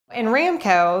In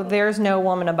Ramco, there's no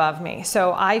woman above me,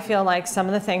 so I feel like some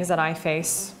of the things that I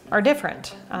face are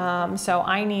different. So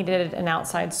I needed an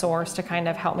outside source to kind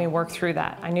of help me work through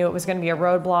that. I knew it was going to be a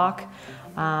roadblock.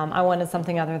 I wanted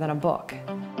something other than a book.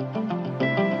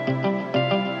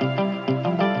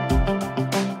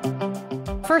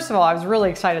 First of all, I was really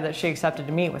excited that she accepted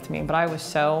to meet with me, but I was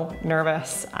so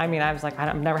nervous. I mean, I was like,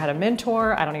 I've never had a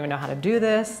mentor. I don't even know how to do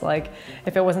this. Like,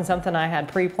 if it wasn't something I had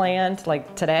pre-planned,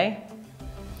 like today,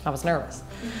 I was nervous.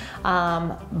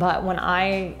 But when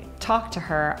I talked to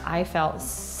her, I felt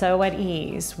so at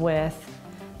ease with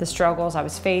the struggles I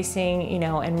was facing,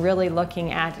 and really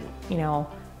looking at,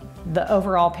 the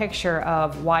overall picture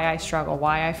of why I struggle,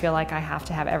 why I feel like I have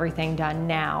to have everything done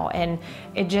now. And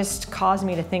it just caused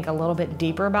me to think a little bit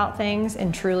deeper about things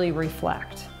and truly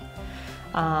reflect.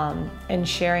 And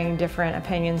sharing different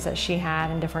opinions that she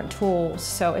had and different tools.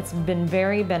 So it's been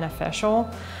very beneficial.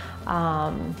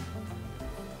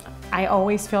 I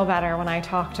always feel better when I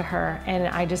talk to her, and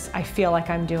I feel like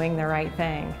I'm doing the right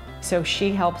thing. So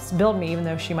she helps build me, even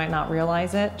though she might not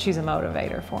realize it. She's a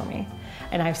motivator for me.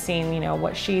 And I've seen,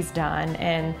 what she's done,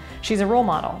 and she's a role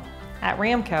model. At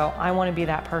Ramco, I want to be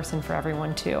that person for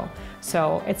everyone too.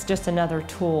 So it's just another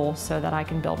tool so that I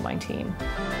can build my team.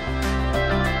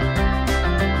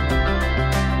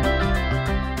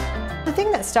 The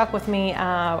thing that stuck with me,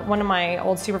 one of my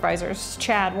old supervisors,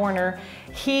 Chad Warner,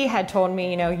 he had told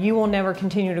me, you will never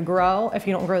continue to grow if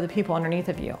you don't grow the people underneath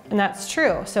of you. And that's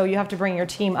true. So you have to bring your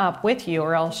team up with you,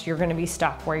 or else you're going to be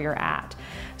stuck where you're at.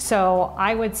 So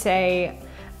I would say,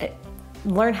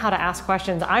 learn how to ask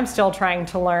questions. I'm still trying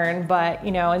to learn, but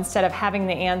instead of having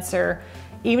the answer,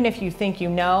 even if you think you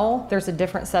know, there's a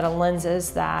different set of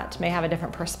lenses that may have a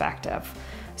different perspective.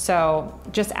 So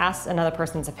just ask another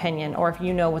person's opinion, or if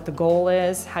you know what the goal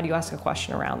is, how do you ask a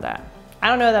question around that? I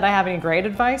don't know that I have any great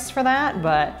advice for that,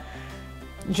 but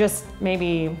just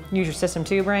maybe use your system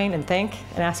 2 brain and think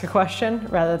and ask a question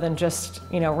rather than just,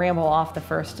 ramble off the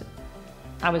first.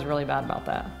 I was really bad about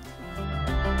that.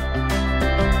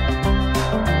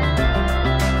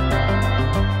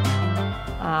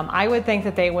 I would think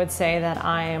that they would say that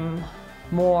I'm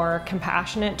more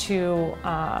compassionate to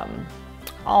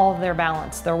all of their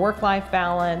balance, their work-life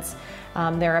balance,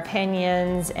 their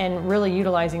opinions, and really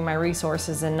utilizing my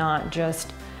resources and not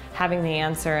just having the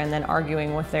answer and then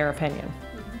arguing with their opinion.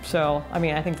 So,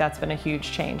 I think that's been a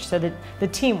huge change. So the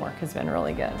teamwork has been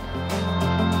really good.